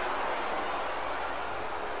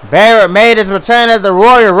 Barrett made his return at the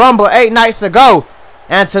Royal Rumble 8 nights ago,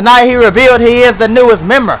 and tonight he revealed he is the newest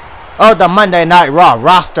member of the Monday Night Raw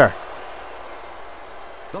roster.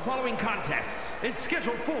 The following contest is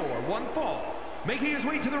scheduled for one fall, making his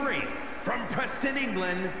way to the ring from Preston,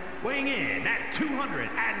 England, weighing in at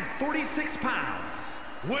 246 pounds,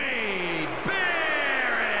 Wade Barrett.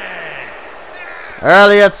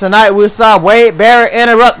 Earlier tonight we saw Wade Barrett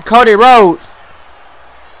interrupt Cody Rhodes,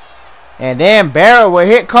 and then Barrett would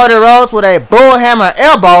hit Cody Rhodes with a bullhammer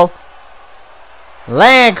elbow,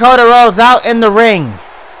 laying Cody Rhodes out in the ring.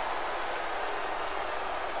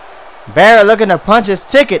 Barrett looking to punch his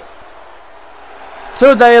ticket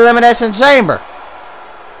to the Elimination Chamber.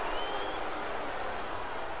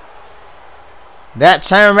 That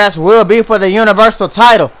chamber match will be for the Universal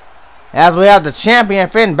title, as we have the champion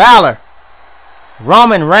Finn Balor,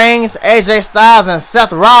 Roman Reigns, AJ Styles, and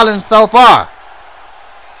Seth Rollins so far.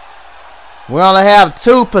 We only have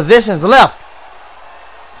 2 positions left.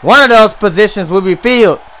 One of those positions will be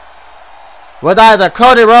filled with either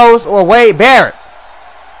Cody Rhodes or Wade Barrett.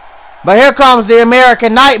 But here comes the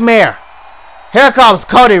American Nightmare. Here comes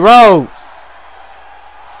Cody Rhodes.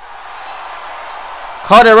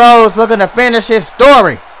 Cody Rhodes looking to finish his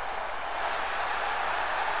story,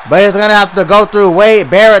 but he's going to have to go through Wade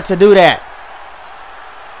Barrett to do that.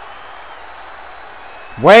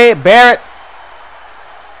 Wade Barrett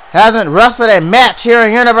hasn't wrestled a match here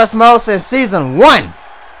in Universe Mode since Season 1.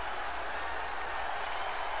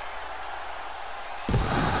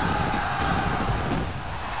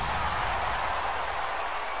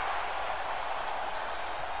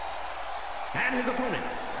 And his opponent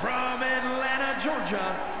from Atlanta,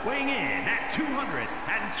 Georgia, weighing in at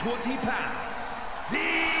 220 pounds, the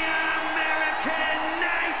American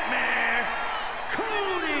Nightmare,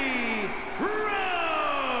 Cody Rhodes.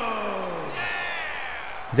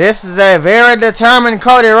 This is a very determined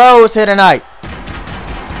Cody Rhodes here tonight.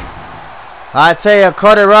 I tell you,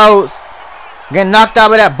 Cody Rhodes getting knocked out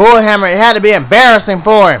with that bullhammer, it had to be embarrassing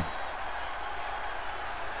for him.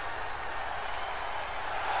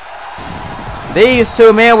 These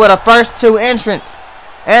two men were the first two entrants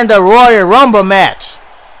in the Royal Rumble match.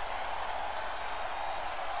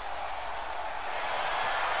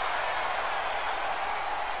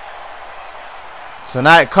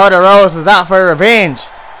 Tonight, Cody Rhodes is out for revenge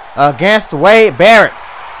against Wade Barrett.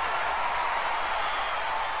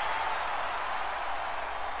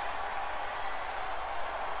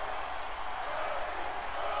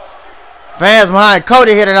 Fans behind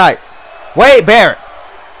Cody here tonight. Wade Barrett.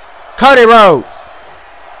 Cody Rhodes.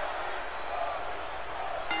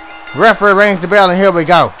 Referee rings the bell and here we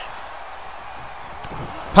go.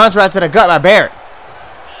 Punch right to the gut by Barrett.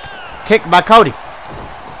 Kick by Cody.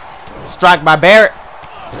 Strike by Barrett.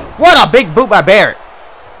 What a big boot by Barrett.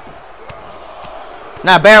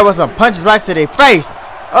 Now Barrett with some punches right to the face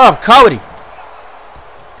of Cody.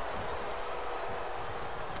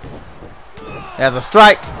 There's a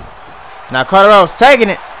strike. Now Cody Rhodes taking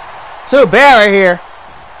it to Barrett here.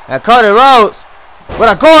 And Cody Rhodes with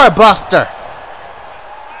a gore buster.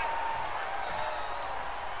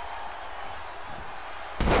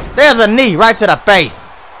 There's a knee right to the face.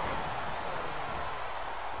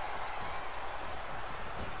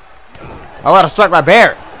 Oh, what a strike by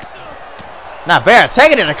Barrett. Now Barrett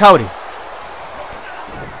taking it to Cody.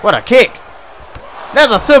 What a kick.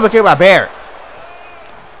 There's a super kick by Barrett.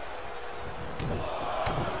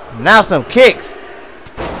 Now some kicks.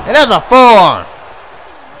 And there's a forearm.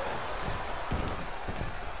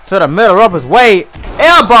 To the middle rope is Wade.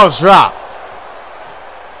 Elbow drop.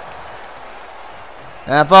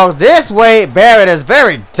 Now folks, this Wade Barrett is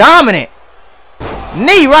very dominant.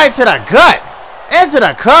 Knee right to the gut. Into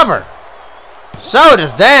the cover.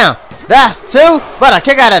 Shoulders down. That's two, but a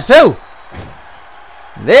kick out of two.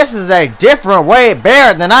 This is a different Wade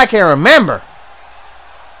Barrett than I can remember.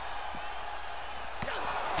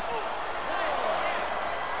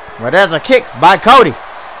 Well, there's a kick by Cody.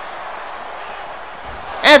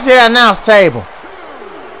 Into the announce table.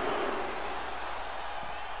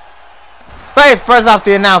 Face first off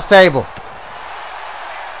the announce table.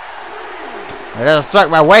 And there's a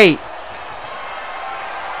strike by Wade.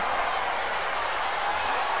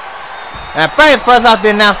 And face first off the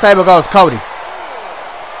announce table goes Cody.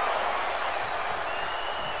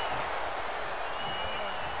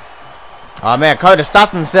 Oh man, Cody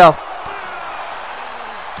stopped himself.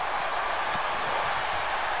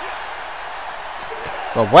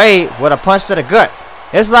 But Wade with a punch to the gut.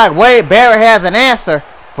 It's like Wade Barrett has an answer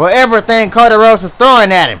for everything Cody Rhodes is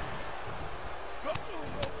throwing at him.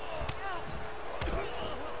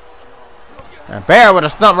 And Barrett with a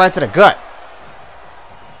stump right to the gut.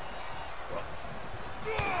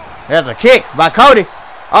 There's a kick by Cody.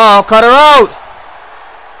 Oh, Cody Rhodes.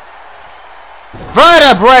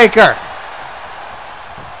 Vertebreaker.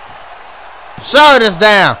 Shoulders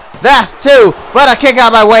down. That's two, but a kick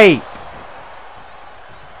out by Wade.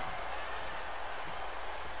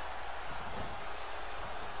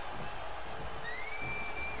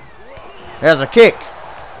 There's a kick.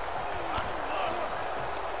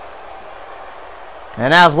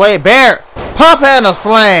 And that's Wade Barrett. Pump handle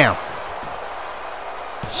slam.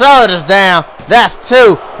 Shoulders down. That's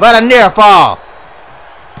two, but a near fall.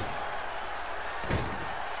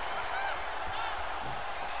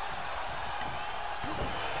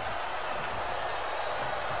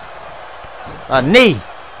 A knee.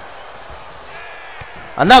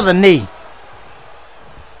 Another knee.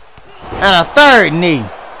 And a third knee.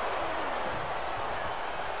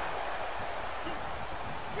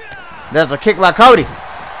 There's a kick by Cody.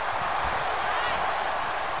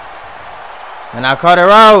 And now Cody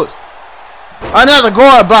Rhodes. Another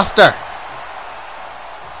gore buster.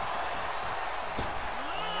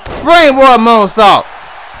 Springboard moonsault.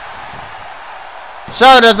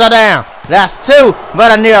 Shoulders are down. That's two,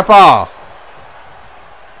 but a near fall.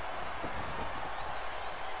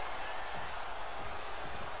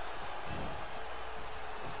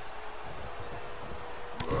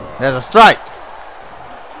 There's a strike.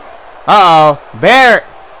 Uh-oh. Barrett.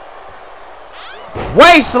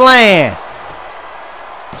 Wasteland.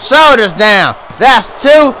 Shoulders down. That's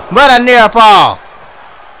two, but a near fall.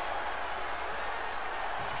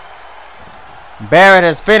 Barrett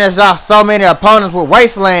has finished off so many opponents with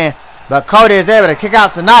Wasteland, but Cody is able to kick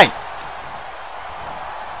out tonight.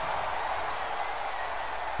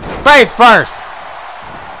 Face first.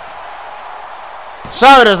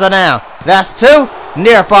 Shoulders are down. That's two,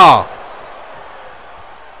 near fall.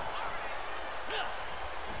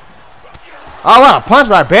 Oh, what a punch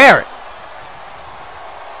by Barrett.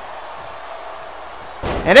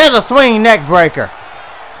 And there's a swinging neck breaker.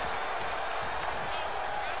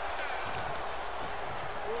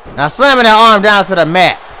 Now slamming that arm down to the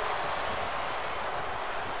mat.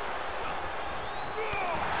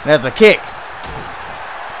 There's a kick.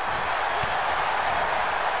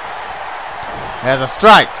 There's a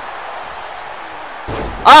strike.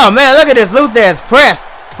 Oh man, look at this Luthez press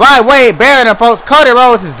by Wade Barrett, and folks, Cody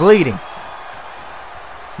Rhodes is bleeding.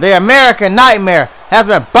 The American Nightmare has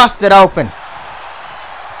been busted open.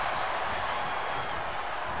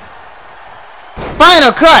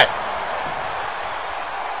 Final cut.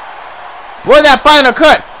 Will that final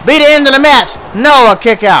cut be the end of the match? No, a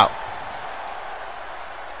kick out.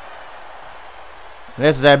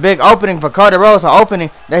 This is a big opening for Cody Rhodes, an opening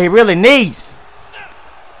that he really needs.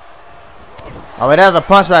 Oh, but there's a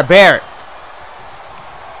punch by Barrett.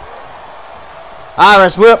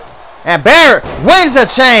 Irish whip. And Barrett wins the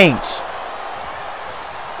change.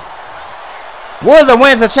 Will the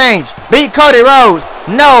wins the change beat Cody Rhodes?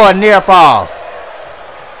 No, a near fall.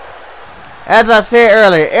 As I said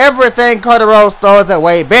earlier, everything Cody Rhodes throws at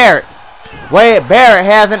Wade Barrett, Wade Barrett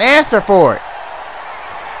has an answer for it.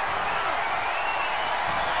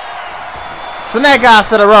 Snake eyes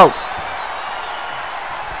to the ropes.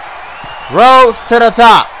 Rhodes to the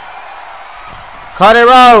top. Cody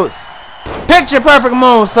Rhodes. Picture perfect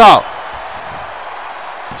moonsault.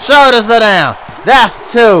 Shoulders are down.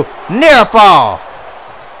 That's two. Near fall.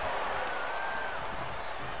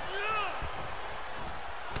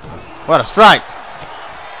 What a strike.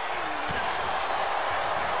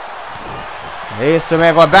 These two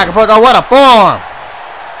men going back and forth. Oh, what a form.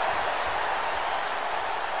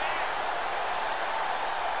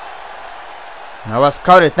 Now what's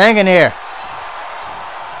Cody thinking here?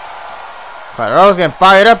 Cody Rhodes getting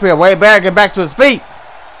fired up here. Wade Barrett getting back to his feet.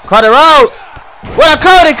 Cody Rhodes. What a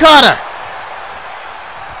Cody cutter.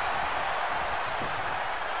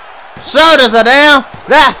 Shoulders are down.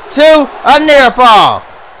 That's two. A near fall.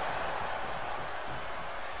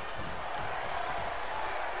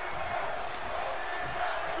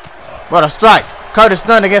 What a strike. Cody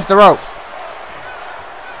stunned against the ropes.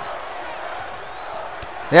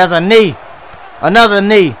 There's a knee. Another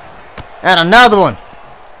knee. And another one.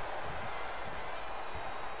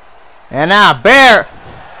 And now Barrett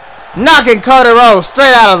knocking Cody Rhodes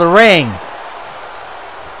straight out of the ring.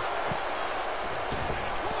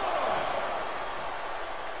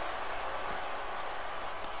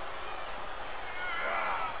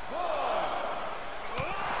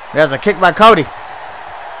 There's a kick by Cody.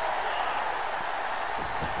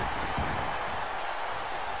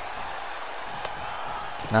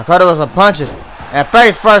 Now Cody with some punches. And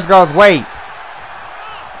face first goes Wade.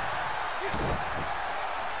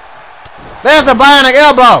 There's a bionic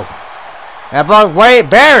elbow. And both Wade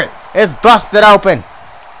Barrett is busted open.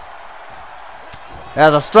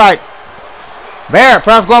 There's a strike. Barrett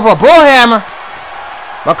perhaps going for a bullhammer.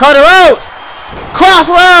 But Cody Rhodes.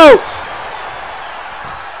 Crossroads.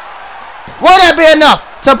 Will that be enough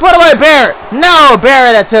to put away Barrett? No,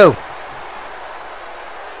 Barrett at two.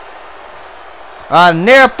 A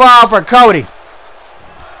near fall for Cody.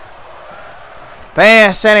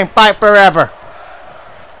 Fans chanting fight forever.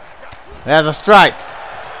 There's a strike.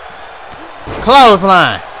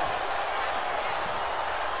 Clothesline.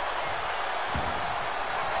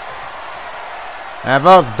 And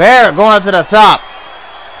both Barrett going to the top.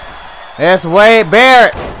 It's Wade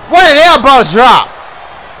Barrett. What an elbow drop.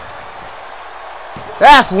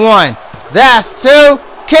 That's one. That's two.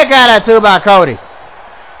 Kick out at two by Cody.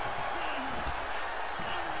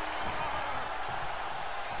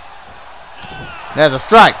 There's a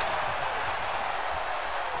strike.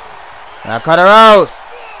 Now Cody Rhodes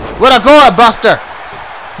with a gourd buster.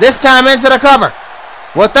 This time into the cover.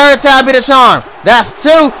 Will third time be the charm? That's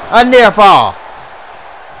two. A near fall.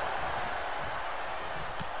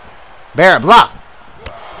 Barrett blocked.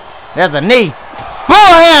 There's a knee.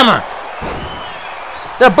 Bullhammer.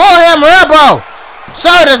 The bullhammer elbow.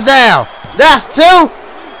 Shoulders down. That's two.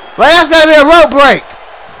 But that's going to be a rope break.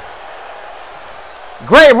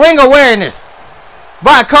 Great ring awareness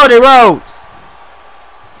by Cody Rhodes.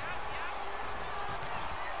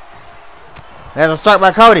 There's a strike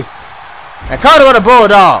by Cody. And Cody with a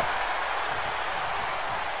bulldog.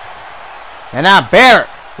 And now Barrett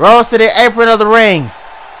rolls to the apron of the ring.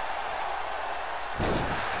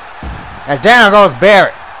 And down goes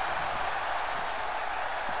Barrett.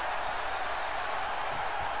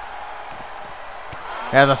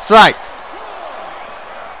 There's a strike.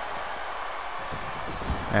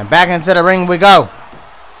 And back into the ring we go.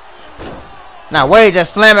 Now Wade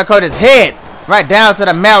just slamming Cody's head right down to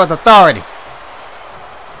the mat with authority.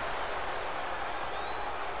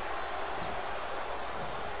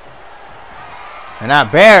 And now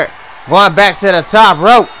Barrett going back to the top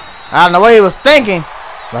rope. I don't know what he was thinking,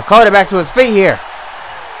 but Cody back to his feet here.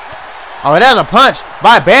 Oh, there's a punch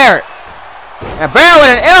by Barrett. And Barrett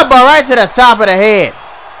with an elbow right to the top of the head.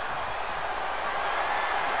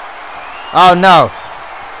 Oh no.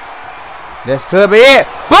 This could be it.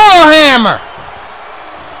 Bullhammer.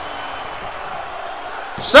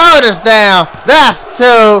 Shoulders down. That's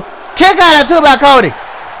 2. Kick out of 2 by Cody.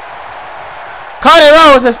 Cody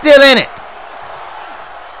Rhodes is still in it.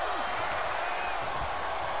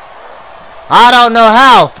 I don't know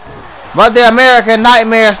how, but the American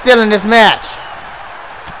Nightmare is still in this match.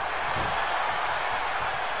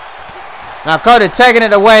 Now Cody taking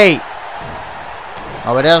it away.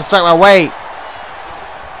 Oh, but doesn't strike by Wade.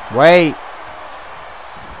 Wade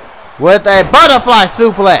with a butterfly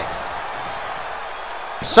suplex.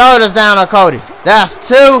 Shoulders down on Cody. That's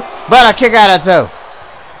 2, but a kick out of 2.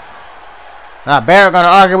 Now Barrett gonna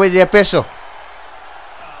argue with the official.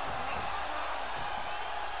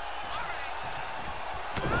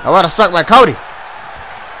 Oh, what a struck by Cody.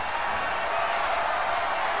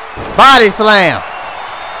 Body slam.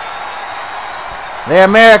 The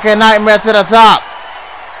American Nightmare to the top.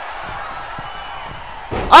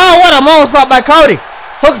 Oh, what a moonsault by Cody.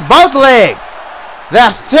 Hooks both legs.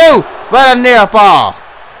 That's 2, but a near fall.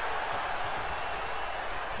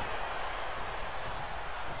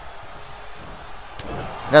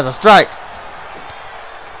 There's a strike.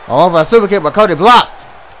 Over a super kick, but Cody blocked.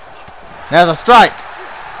 There's a strike.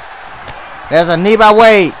 There's a knee by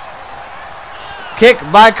Wade. Kick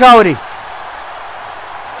by Cody.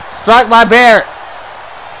 Strike by Barrett.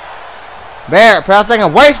 Barrett, perhaps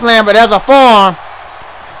thinking wasteland, but there's a forearm.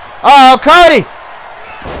 Oh, Cody.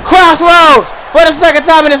 Crossroads for the second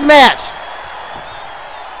time in this match.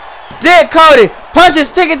 Did Cody punch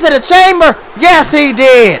his ticket to the chamber? Yes, he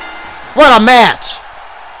did. What a match.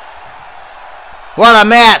 What a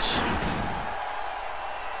match.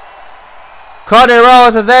 Cody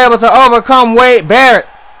Rhodes is able to overcome Wade Barrett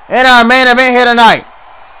in our main event here tonight.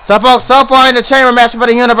 So folks, so far in the chamber match for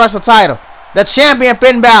the Universal title, the champion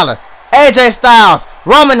Finn Balor, AJ Styles,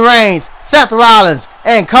 Roman Reigns, Seth Rollins,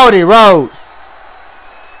 and Cody Rhodes.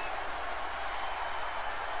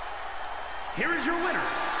 Here is your winner,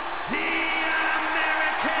 the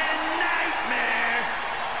American Nightmare,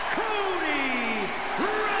 Cody Rhodes.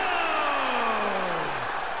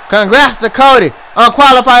 Congrats to Cody on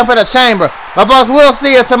qualifying for the chamber. But folks, we'll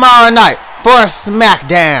see you tomorrow night for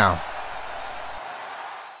SmackDown.